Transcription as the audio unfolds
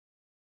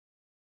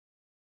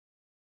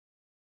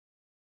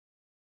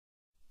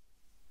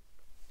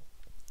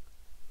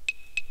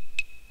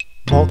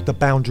Mark the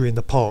boundary in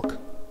the park.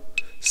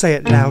 Say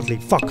it loudly,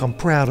 fuck, I'm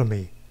proud of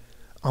me.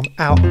 I'm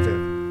out of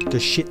it,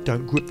 the shit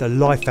don't grip the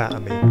life out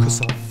of me,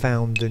 'cause I've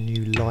found a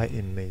new light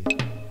in me.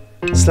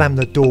 Slam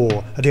the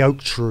door of the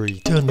oak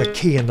tree, turn the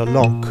key in the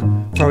lock,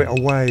 throw it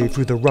away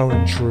through the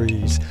rowan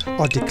trees.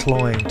 I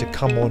decline to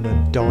come on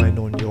and dine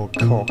on your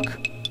cock.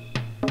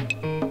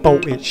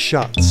 Bolt it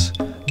shut,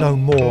 no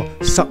more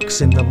sucks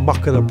in the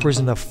muck of the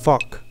prisoner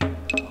fuck.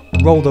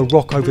 Roll the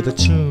rock over the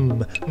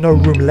tomb, no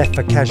room left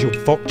for casual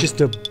fuck,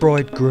 just a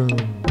bridegroom.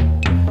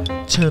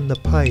 Turn the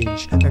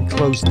page and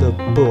close the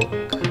book.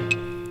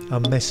 A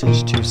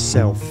message to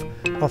self,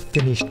 I've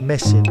finished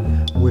messing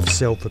with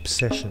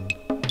self-obsession.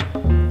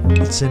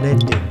 It's an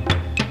ending,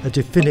 a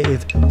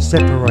definitive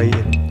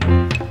separating,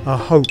 a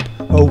hope,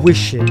 a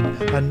wishing,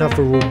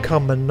 another will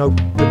come and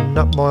open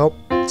up my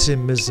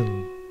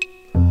optimism.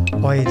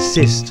 I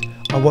insist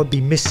I won't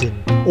be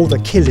missing all the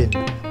killing,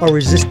 I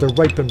resist the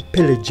rape and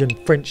pillage and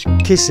French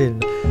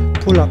kissing.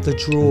 Pull up the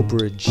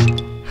drawbridge,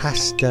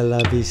 hasta la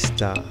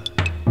vista.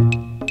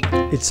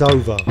 It's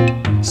over,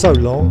 so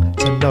long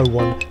to no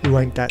one who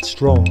ain't that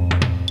strong.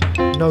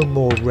 No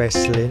more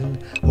wrestling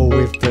or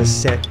with the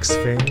sex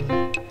thing.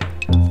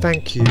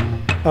 Thank you,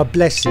 a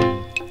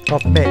blessing,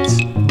 I've met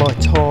my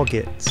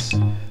targets.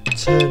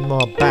 Turn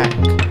my back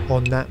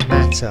on that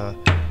matter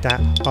that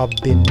I've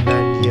been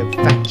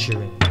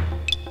manufacturing.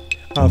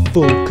 A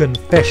full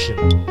confession,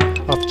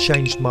 I've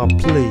changed my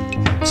plea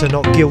to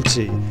not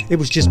guilty. It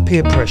was just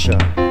peer pressure,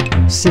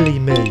 silly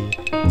me,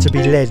 to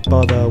be led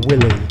by the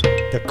willy,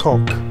 the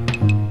cock.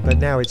 But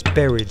now it's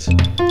buried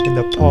in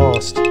the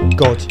past,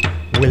 God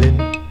willing,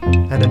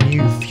 and a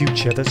new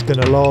future that's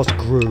gonna last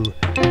grew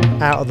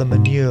out of the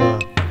manure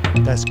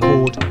that's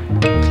called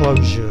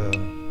closure.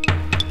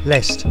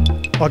 Lest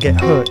I get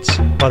hurt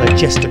by the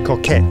jester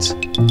coquette,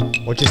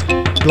 or just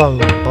blown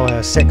by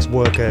a sex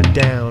worker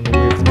down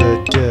with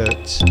the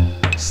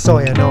dirt.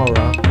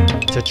 Sayonara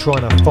to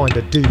trying to find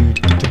a dude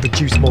to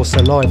produce more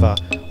saliva,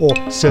 or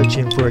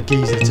searching for a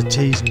geezer to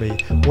tease me.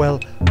 Well,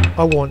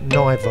 I want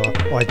neither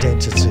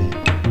identity.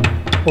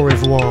 Au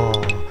revoir,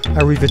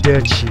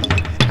 arrivederci,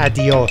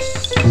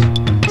 adios,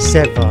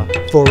 sever,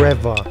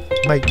 forever,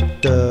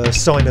 make the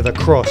sign of the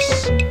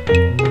cross,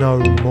 no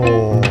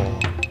more,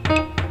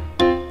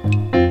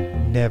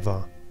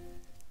 never.